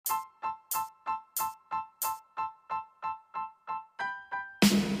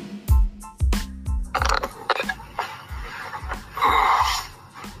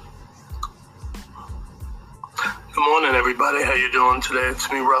everybody, how you doing today?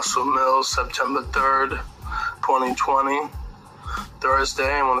 It's me, Russell Mills, September 3rd, 2020, Thursday.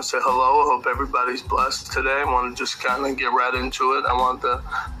 I want to say hello. I hope everybody's blessed today. I want to just kind of get right into it. I want the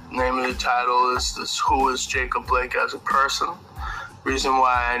name of the title is Who is Jacob Blake as a person? Reason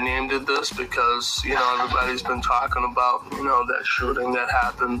why I named it this, because, everybody's been talking about, that shooting that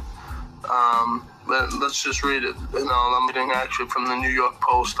happened. Let's just read it. I'm reading actually from the New York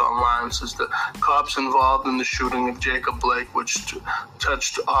Post online. It says the cops involved in the shooting of Jacob Blake, which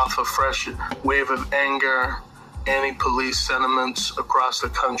touched off a fresh wave of anger, anti-police sentiments across the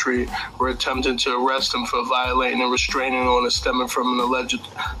country, were attempting to arrest him for violating a restraining order stemming from an alleged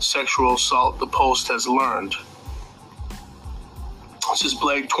sexual assault, the Post has learned. This is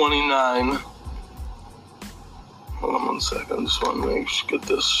Blake, 29. Hold on 1 second. I just want to get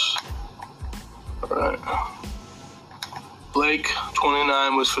this. All right. Blake,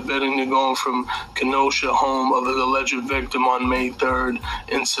 29, was forbidden to go from Kenosha, home of his alleged victim, on May 3rd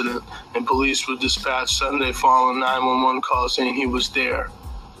incident, and police were dispatched Sunday following 911 call saying he was there.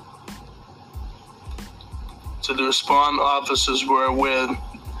 So the respond officers were aware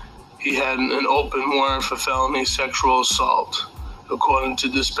he had an open warrant for felony sexual assault, according to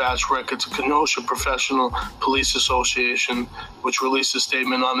dispatch records of Kenosha Professional Police Association, which released a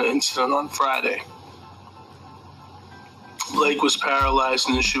statement on the incident on Friday. Blake was paralyzed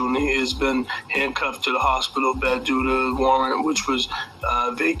in the shooting. He has been handcuffed to the hospital bed due to the warrant, which was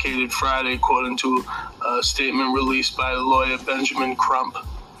vacated Friday, according to a statement released by the lawyer Benjamin Crump.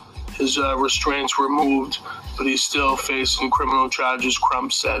 His restraints were removed, but he's still facing criminal charges,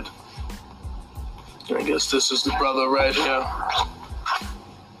 Crump said. I guess this is the brother right here.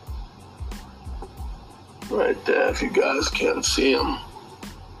 Right there, if you guys can't see him.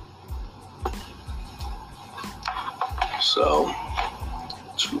 So,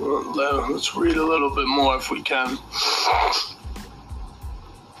 let's read a little bit more if we can.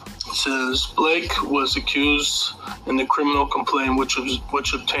 It says, Blake was accused in the criminal complaint which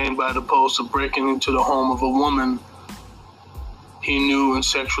obtained by the Post of breaking into the home of a woman he knew and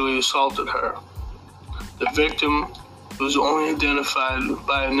sexually assaulted her. The victim was only identified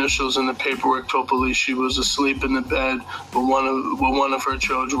by initials in the paperwork, told police she was asleep in the bed with one of her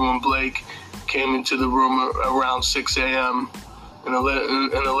children when Blake came into the room around 6 a.m. and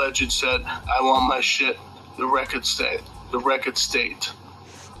alleged said, "I want my shit," the record state.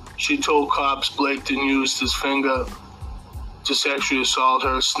 She told cops Blake then used his finger to sexually assault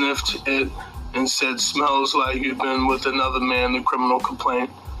her, sniffed it, and said, "Smells like you've been with another man," the criminal complaint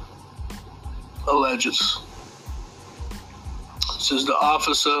alleges. Says the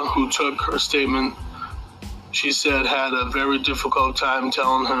officer who took her statement, she said, had a very difficult time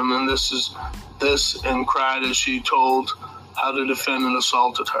telling him and this and cried as she told how the defendant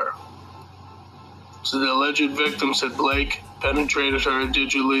assaulted her. So the alleged victim said Blake penetrated her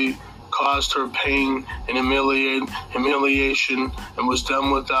digitally, caused her pain and humiliation, and was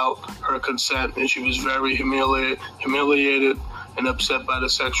done without her consent, and she was very humiliated and upset by the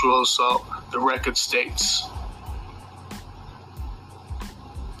sexual assault, the record states.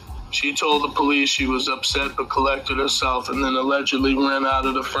 She told the police she was upset but collected herself and then allegedly ran out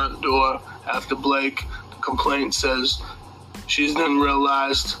of the front door after Blake. The complaint says she then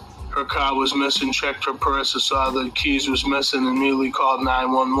realized her car was missing, checked her purse and saw the keys was missing and immediately called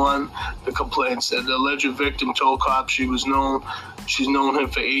 911. The complaint said the alleged victim told cops she's known him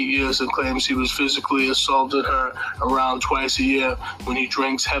for 8 years and claims he was physically assaulted her around twice a year when he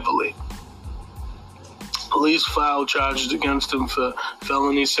drinks heavily. Police filed charges against him for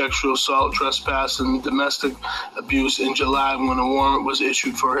felony sexual assault, trespass, and domestic abuse in July when a warrant was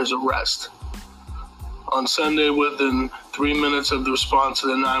issued for his arrest. On Sunday, within 3 minutes of the response to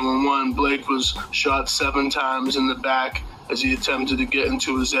the 911, Blake was shot 7 times in the back as he attempted to get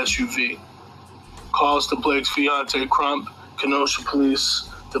into his SUV. Calls to Blake's fiancée, Crump, Kenosha Police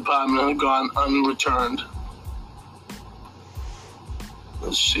Department had gone unreturned.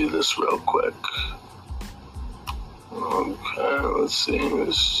 Let's see this real quick. Okay, let's see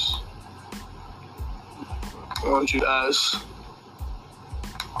this. I want you guys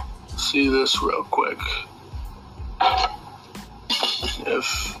to see this real quick.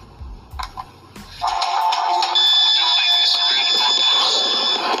 If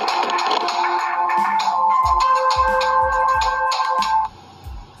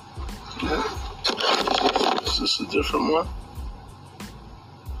is this a different one?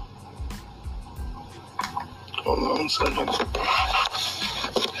 Hold on 1 second.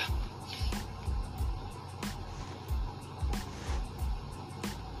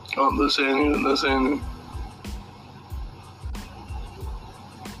 Oh, this ain't it.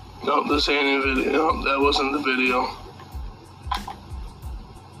 No, this ain't a video. That wasn't the video.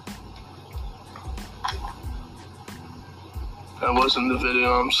 That wasn't the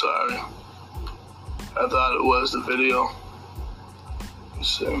video, I'm sorry. I thought it was the video.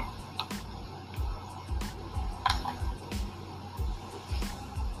 Let's see.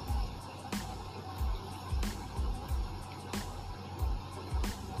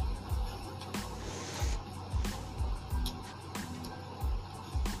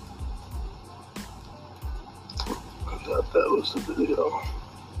 I thought that was the video.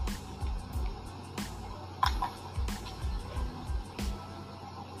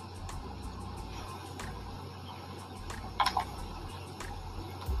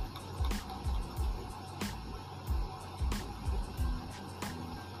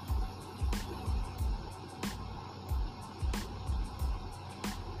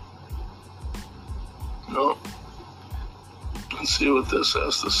 No. Let's see what this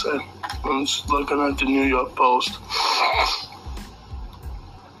has to say. I'm just looking at the New York Post.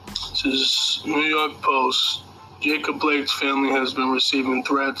 This is New York Post. Jacob Blake's family has been receiving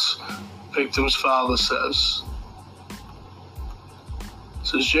threats, victim's father says. It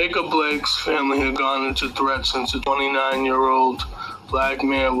says Jacob Blake's family had gone into threat since a 29-year-old black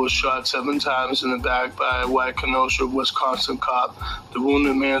man was shot 7 times in the back by a white Kenosha, Wisconsin cop, the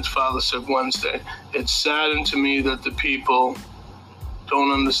wounded man's father said Wednesday. It's saddened to me that the people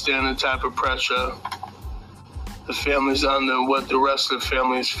don't understand the type of pressure the family's under, what the rest of the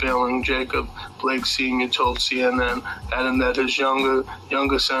family is feeling, Jacob Blake Sr. told CNN, adding that his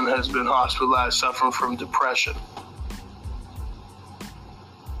younger son has been hospitalized suffering from depression.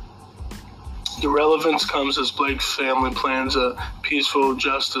 The relevance comes as Blake's family plans a peaceful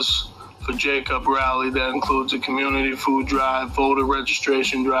Justice for Jacob rally that includes a community food drive, voter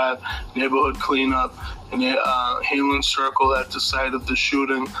registration drive, neighborhood cleanup, and a healing circle at the site of the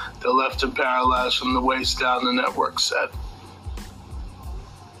shooting that left him paralyzed from the waist down, the network said.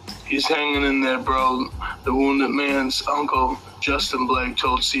 He's hanging in there, bro. The wounded man's uncle, Justin Blake,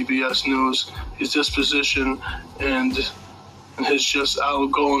 told CBS News his disposition and his just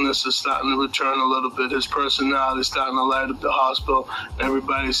outgoingness is starting to return a little bit. His personality is starting to light up the hospital, and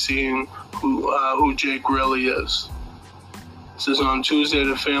everybody's seeing who Jake really is. It says on Tuesday,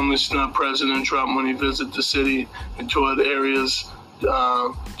 the family snubbed President Trump when he visited the city and toured areas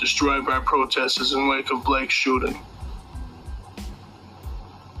destroyed by protesters in wake of Blake's shooting.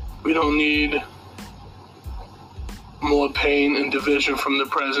 We don't need more pain and division from the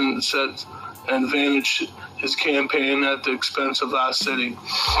president, said, and advantage his campaign at the expense of our city.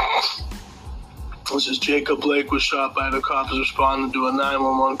 This is Jacob Blake was shot by the cops responding to a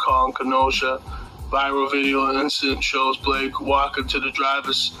 911 call in Kenosha. Viral video of the incident shows Blake walking to the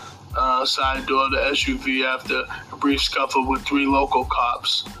driver's side door of the SUV after a brief scuffle with 3 local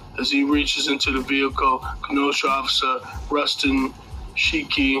cops. As he reaches into the vehicle, Kenosha officer Rustin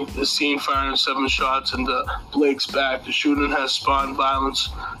Shiki is seen firing 7 shots into Blake's back. The shooting has spawned violence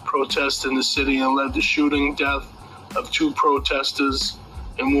protests in the city and led to shooting death of 2 protesters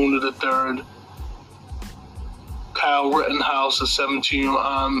and wounded a 3rd. Kyle Rittenhouse, a 17-year-old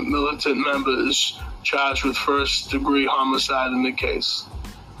armed militant member, is charged with first-degree homicide in the case.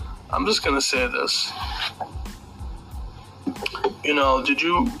 I'm just going to say this. You know, did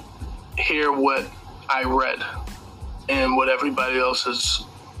you hear what I read and what everybody else has,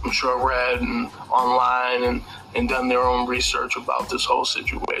 I'm sure, read and online and done their own research about this whole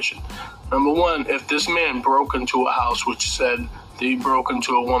situation? Number one, if this man broke into a house, which said that he broke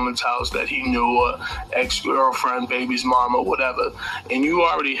into a woman's house that he knew, or ex-girlfriend, baby's mom, or whatever, and you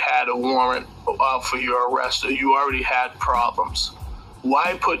already had a warrant out for your arrest, or you already had problems,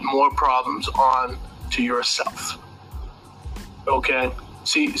 why put more problems on to yourself? Okay?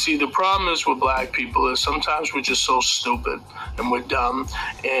 See, the problem is with black people is sometimes we're just so stupid and we're dumb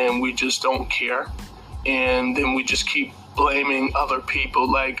and we just don't care. And then we just keep blaming other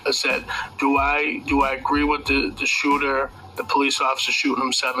people. Like I said, do I agree with the shooter, the police officer shooting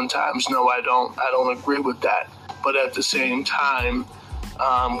him 7 times? No, I don't. I don't agree with that. But at the same time,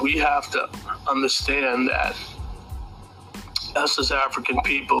 we have to understand that us as African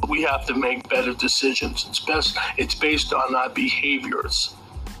people, we have to make better decisions. It's based on our behaviors,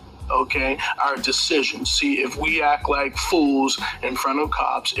 okay? Our decisions. See, if we act like fools in front of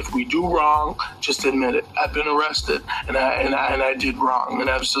cops, if we do wrong, just admit it. I've been arrested and I did wrong, and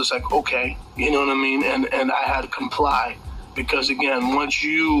I was just like, okay, you know what I mean? And I had to comply, because again, once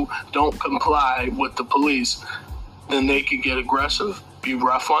you don't comply with the police, then they could get aggressive, be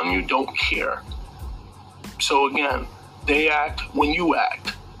rough on you, don't care. So again, they act when you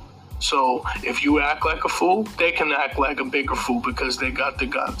act. So if you act like a fool, they can act like a bigger fool because they got the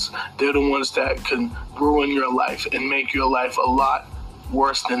guns. They're the ones that can ruin your life and make your life a lot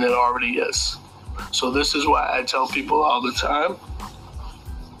worse than it already is. So this is why I tell people all the time,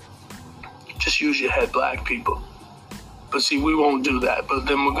 just use your head, black people. But see, we won't do that. But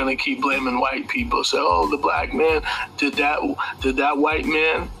then we're going to keep blaming white people. Say, oh, the black man, did that white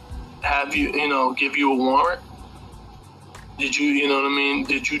man have you, give you a warrant? Did you,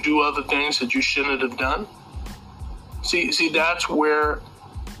 did you do other things that you shouldn't have done? See, that's where,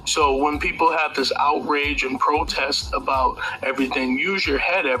 so when people have this outrage and protest about everything, use your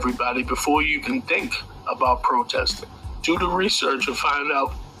head, everybody, before you even think about protesting. Do the research and find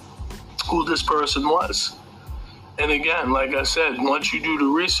out who this person was. And again, like I said, once you do the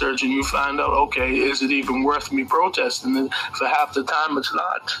research and you find out, okay, is it even worth me protesting? And for half the time, it's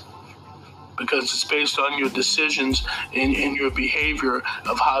not. Because it's based on your decisions and your behavior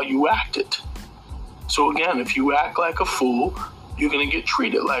of how you acted. So again, if you act like a fool, you're going to get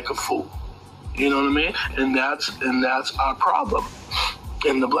treated like a fool. You know what I mean? And that's our problem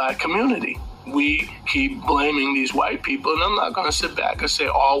in the black community. We keep blaming these white people, and I'm not going to sit back and say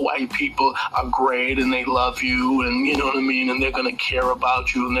all white people are great and they love you and, you know what I mean, and they're going to care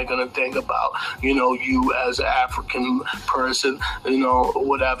about you and they're going to think about, you as an African person,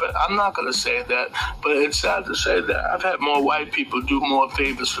 whatever. I'm not going to say that, but it's sad to say that I've had more white people do more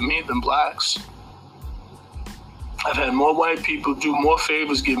favors for me than blacks. I've had more white people do more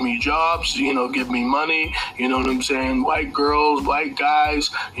favors, give me jobs, give me money, you know what I'm saying? White girls, white guys,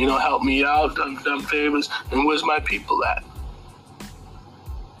 help me out, done favors. And where's my people at?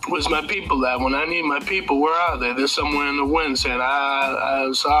 Where's my people at? When I need my people, where are they? They're somewhere in the wind saying,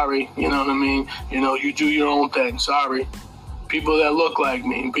 I'm sorry, you know what I mean? You do your own thing, sorry. People that look like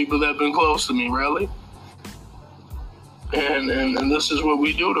me, people that have been close to me, really? And this is what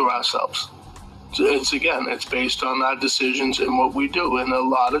we do to ourselves. It's based on our decisions and what we do. And a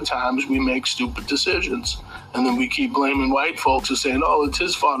lot of times we make stupid decisions. And then we keep blaming white folks and saying, oh, it's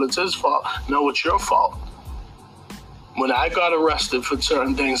his fault, it's his fault. No, it's your fault. When I got arrested for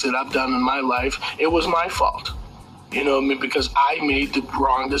certain things that I've done in my life, it was my fault. You know what I mean? Because I made the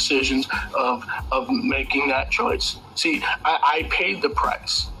wrong decisions of making that choice. See, I paid the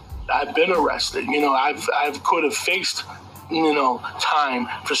price. I've been arrested. I could have faced time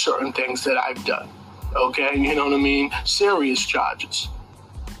for certain things that I've done. Okay? You know what I mean? Serious charges.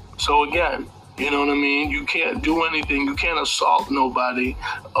 So again, you know what I mean? You can't do anything. You can't assault nobody,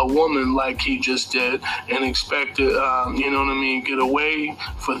 a woman like he just did, and expect to, get away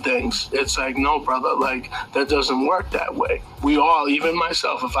for things. It's like, no, brother, that doesn't work that way. We all, even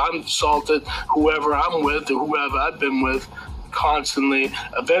myself, if I'm assaulted, whoever I'm with or whoever I've been with, constantly,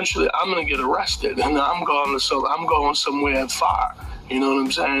 eventually I'm going to get arrested and I'm going somewhere far, you know what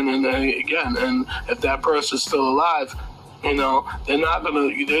I'm saying? And again, and if that person's still alive,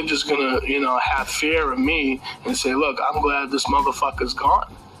 they're just going to, have fear of me and say, look, I'm glad this motherfucker's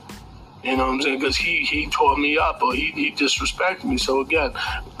gone. You know what I'm saying? Because he tore me up or he disrespected me. So again,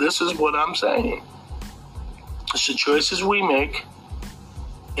 this is what I'm saying. It's the choices we make.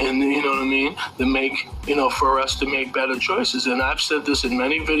 And you know what I mean? For us to make better choices. And I've said this in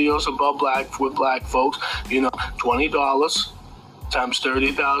many videos about black folks. $20 times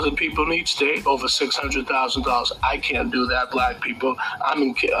 30,000 people in each state, over $600,000. I can't do that, black people. I'm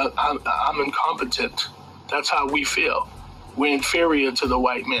incompetent. That's how we feel. We're inferior to the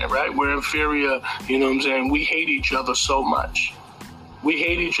white man, right? We're inferior. You know what I'm saying? We hate each other so much. We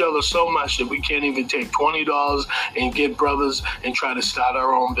hate each other so much that we can't even take $20 and get brothers and try to start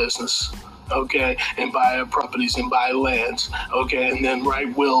our own business, okay, and buy our properties and buy lands, okay, and then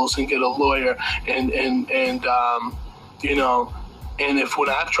write wills and get a lawyer and if when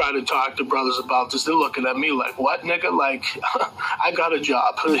I try to talk to brothers about this, they're looking at me like, what, nigga? Like, I got a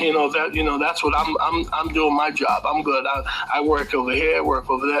job. That's what I'm doing my job. I'm good. I work over here, work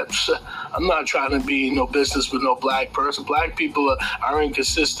over there. I'm not trying to be no business with no black person. Black people are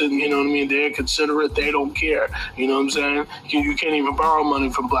inconsistent, you know what I mean? They're inconsiderate. They don't care. You know what I'm saying? You can't even borrow money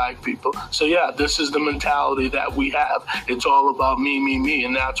from black people. So yeah, this is the mentality that we have. It's all about me, me, me.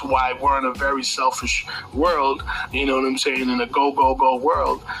 And that's why we're in a very selfish world, you know what I'm saying, in a go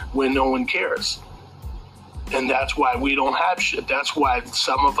world where no one cares. And that's why we don't have shit. That's why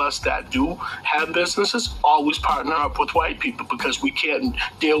some of us that do have businesses always partner up with white people, because we can't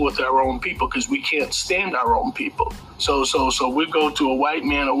deal with our own people, because we can't stand our own people. So we go to a white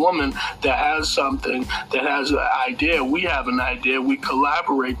man or woman that has something, that has an idea. We have an idea. We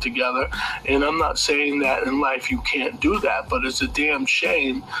collaborate together. And I'm not saying that in life you can't do that, but it's a damn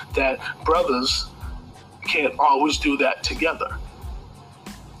shame that brothers can't always do that together.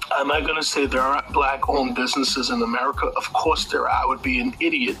 Am I going to say there aren't black-owned businesses in America? Of course there are. I would be an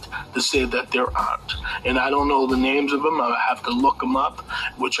idiot to say that there aren't. And I don't know the names of them. I have to look them up,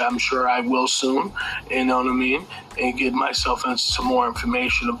 which I'm sure I will soon, you know what I mean, and get myself into some more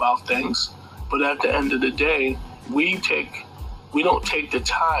information about things. But at the end of the day, we don't take the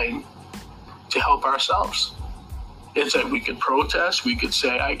time to help ourselves. It's like we could protest, we could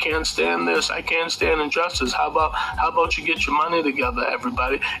say, I can't stand this, I can't stand injustice. How about you get your money together,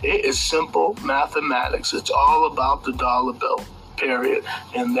 everybody? It is simple mathematics. It's all about the dollar bill, period.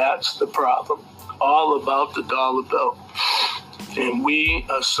 And that's the problem. All about the dollar bill. And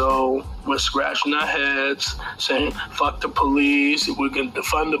we're scratching our heads, saying, fuck the police, we're going to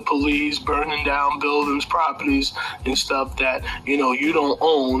defund the police, burning down buildings, properties, and stuff that, you don't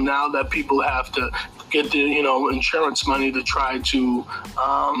own, now that people have to get the, insurance money to try to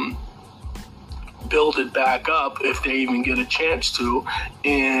build it back up if they even get a chance to,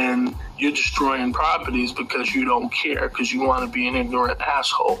 and you're destroying properties because you don't care, because you want to be an ignorant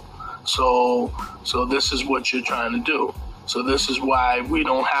asshole. So this is what you're trying to do. So this is why we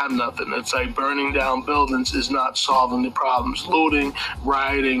don't have nothing. It's like burning down buildings is not solving the problems. Looting,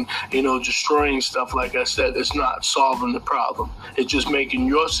 rioting, destroying stuff, like I said, it's not solving the problem. It's just making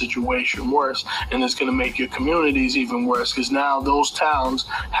your situation worse, and it's going to make your communities even worse, because now those towns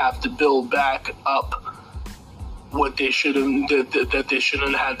have to build back up what they shouldn't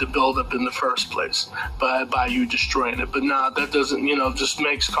have had to build up in the first place by you destroying it. But now that doesn't, just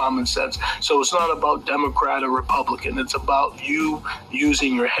makes common sense. So it's not about Democrat or Republican. It's about you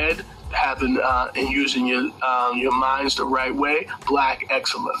using your head, having and using your minds the right way. Black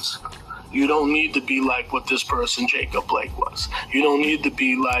excellence. You don't need to be like what this person Jacob Blake was. You don't need to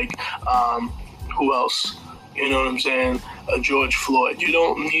be like who else? You know what I'm saying? George Floyd. You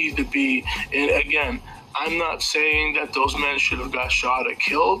don't need to be. And again, I'm not saying that those men should have got shot or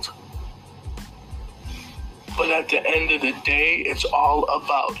killed, but at the end of the day, it's all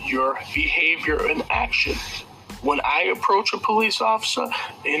about your behavior and action. When I approach a police officer,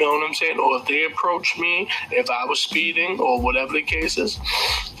 you know what I'm saying, or if they approach me, if I was speeding or whatever the case is,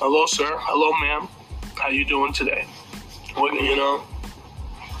 hello, sir, hello, ma'am, how you doing today?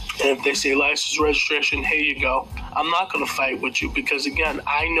 And if they say license, registration, here you go. I'm not going to fight with you because, again,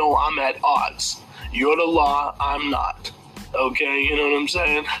 I know I'm at odds. You're the law, I'm not. Okay, you know what I'm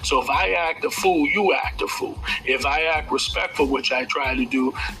saying? So if I act a fool, you act a fool. If I act respectful, which I try to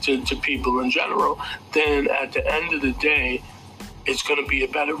do to people in general, then at the end of the day, it's going to be a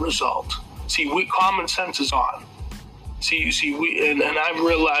better result. See, common sense is on. And I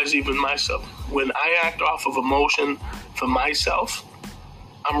realize even myself, when I act off of emotion for myself,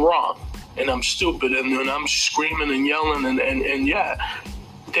 I'm wrong and I'm stupid and I'm screaming and yelling and yeah.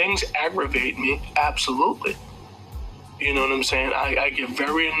 Things aggravate me, absolutely. You know what I'm saying? I get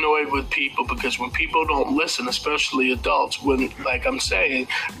very annoyed with people because when people don't listen, especially adults, like I'm saying,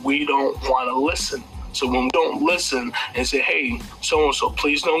 we don't want to listen. So when we don't listen and say, hey, so-and-so,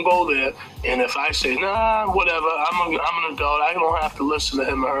 please don't go there. And if I say, nah, whatever, I'm an adult, I don't have to listen to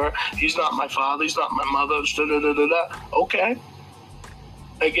him or her. He's not my father, he's not my mother, okay.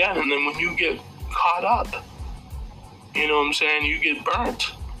 Again, and then when you get caught up, you know what I'm saying, you get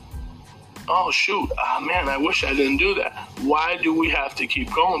burnt. Oh, shoot. Man, I wish I didn't do that. Why do we have to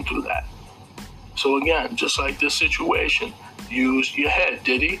keep going through that? So again, just like this situation, use your head.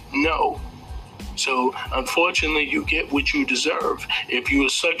 Did he? No. So unfortunately, you get what you deserve. If you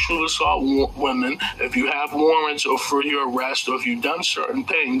sexual assault women, if you have warrants or for your arrest, or if you've done certain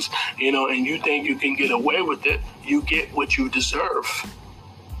things, and you think you can get away with it, you get what you deserve.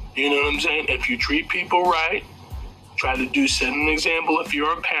 You know what I'm saying? If you treat people right, try to set an example if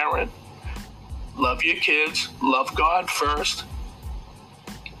you're a parent. Love your kids, love God first,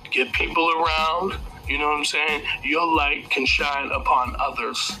 get people around, you know what I'm saying? Your light can shine upon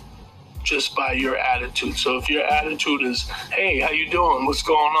others just by your attitude. So if your attitude is, hey, how you doing? What's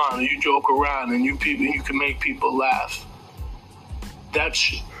going on? And you joke around and you can make people laugh.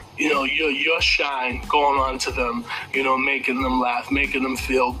 That's, your shine going on to them, making them laugh, making them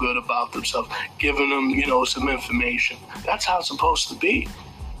feel good about themselves, giving them, some information. That's how it's supposed to be.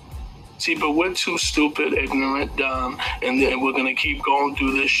 See, but we're too stupid, ignorant, dumb, and then we're going to keep going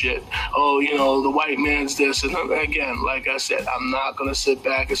through this shit. Oh, the white man's this. And again, like I said, I'm not going to sit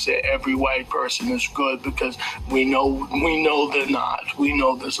back and say every white person is good because we know they're not. We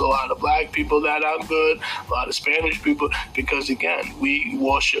know there's a lot of black people that are good, a lot of Spanish people, because, again, we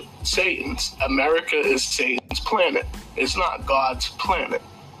worship Satan's. America is Satan's planet. It's not God's planet.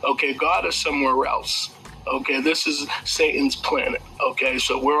 Okay, God is somewhere else. Okay, this is Satan's planet. Okay,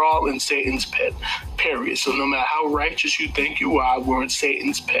 so we're all in Satan's pit, period. So no matter how righteous you think you are, we're in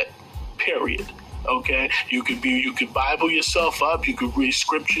Satan's pit, period. Okay, you could Bible yourself up, you could read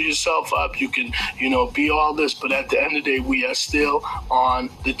scripture yourself up, you can, be all this, but at the end of the day, we are still on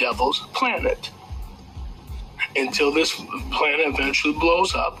the devil's planet. Until this planet eventually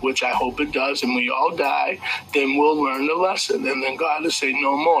blows up, which I hope it does, and we all die, then we'll learn the lesson, and then God will say,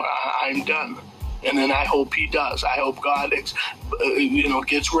 no more, I'm done. And then I hope he does. I hope God,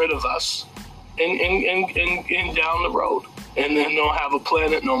 gets rid of us and down the road. And then don't have a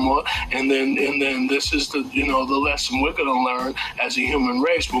planet no more. And then this is the lesson we're going to learn as a human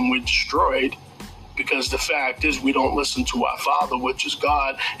race when we're destroyed. Because the fact is, we don't listen to our Father, which is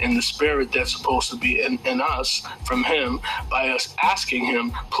God, and the Spirit that's supposed to be in us from him, by us asking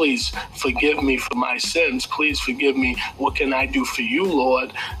him, please forgive me for my sins. Please forgive me. What can I do for you,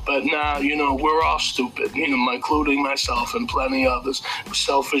 Lord? But now, we're all stupid, including myself and plenty others,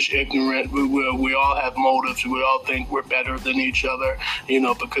 selfish, ignorant. We all have motives. We all think we're better than each other,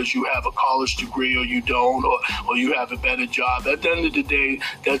 because you have a college degree or you don't, or you have a better job. At the end of the day,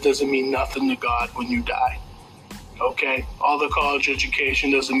 that doesn't mean nothing to God when you die. Okay, all the college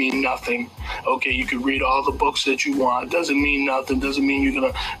education doesn't mean nothing. Okay, you can read all the books that you want. Doesn't mean nothing. Doesn't mean you're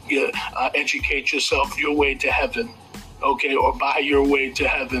gonna educate yourself your way to heaven. Okay, or buy your way to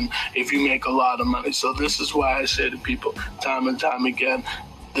heaven if you make a lot of money. So this is why I say to people time and time again,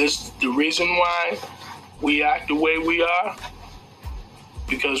 the reason why we act the way we are,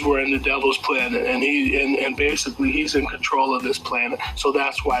 because we're in the devil's planet, and basically he's in control of this planet. So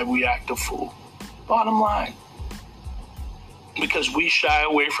that's why we act a fool. Bottom line. Because we shy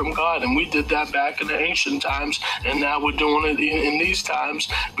away from God, and we did that back in the ancient times, and now we're doing it in these times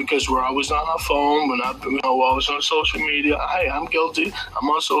because we're always on our phone. We're not, always on social media. I'm guilty. I'm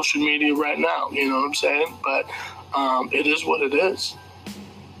on social media right now. You know what I'm saying? But it is what it is.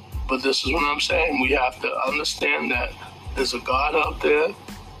 But this is what I'm saying. We have to understand that there's a God out there.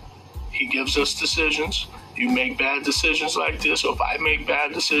 He gives us decisions. You make bad decisions like this, or if I make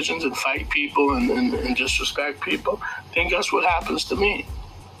bad decisions and fight people and disrespect people, then guess what happens to me?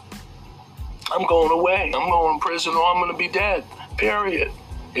 I'm going away. I'm going to prison, or I'm going to be dead, period.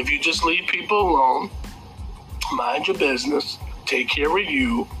 If you just leave people alone, mind your business, take care of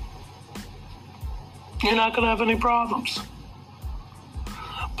you, you're not going to have any problems.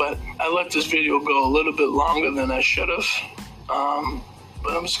 But I let this video go a little bit longer than I should have.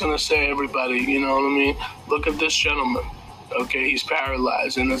 But I'm just going to say, everybody, you know what I mean? Look at this gentleman. Okay, he's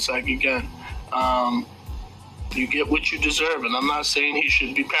paralyzed. And it's like, again, you get what you deserve. And I'm not saying he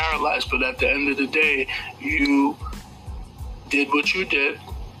should be paralyzed, but at the end of the day, you did what you did.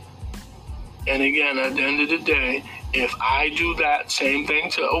 And again, at the end of the day, if I do that same thing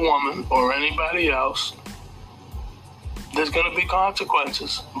to a woman or anybody else, there's going to be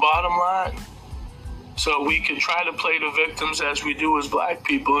consequences. Bottom line. So we can try to play the victims as we do as black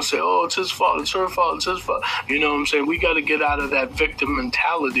people and say, oh, it's his fault, it's her fault, it's his fault. You know what I'm saying? We got to get out of that victim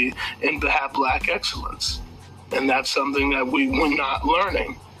mentality and have black excellence. And that's something that we're not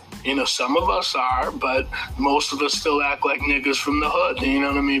learning. Some of us are, but most of us still act like niggas from the hood. You know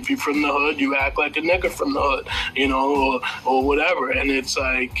what I mean? If you're from the hood, you act like a nigga from the hood, or whatever. And it's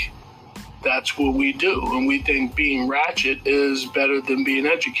like, that's what we do. And we think being ratchet is better than being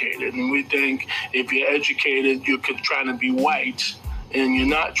educated. And we think if you're educated, you're trying to be white. And you're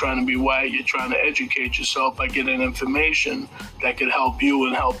not trying to be white. You're trying to educate yourself by getting information that could help you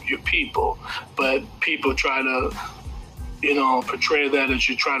and help your people. But people try to, portray that as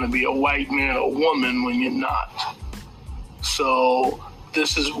you're trying to be a white man or woman when you're not. So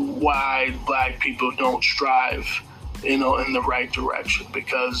this is why black people don't strive in the right direction,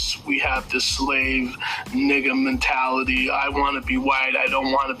 because we have this slave nigga mentality. I want to be white. I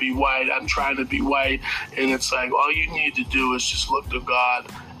don't want to be white. I'm trying to be white. And it's like, all you need to do is just look to God,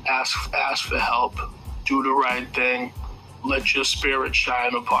 ask for help, do the right thing, let your spirit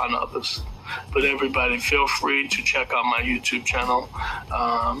shine upon others. But everybody, feel free to check out my YouTube channel.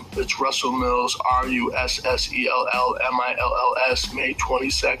 It's Russell Mills, RussellMills, May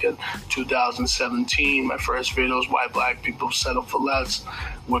 22nd, 2017. My first video is Why Black People Settle for Less.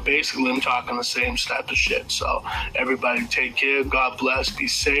 Where basically I'm talking the same type of shit. So everybody take care. God bless. Be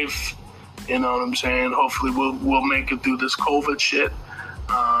safe. You know what I'm saying? Hopefully we'll make it through this COVID shit.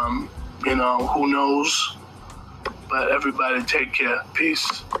 Who knows? But everybody take care.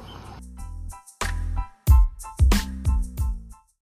 Peace.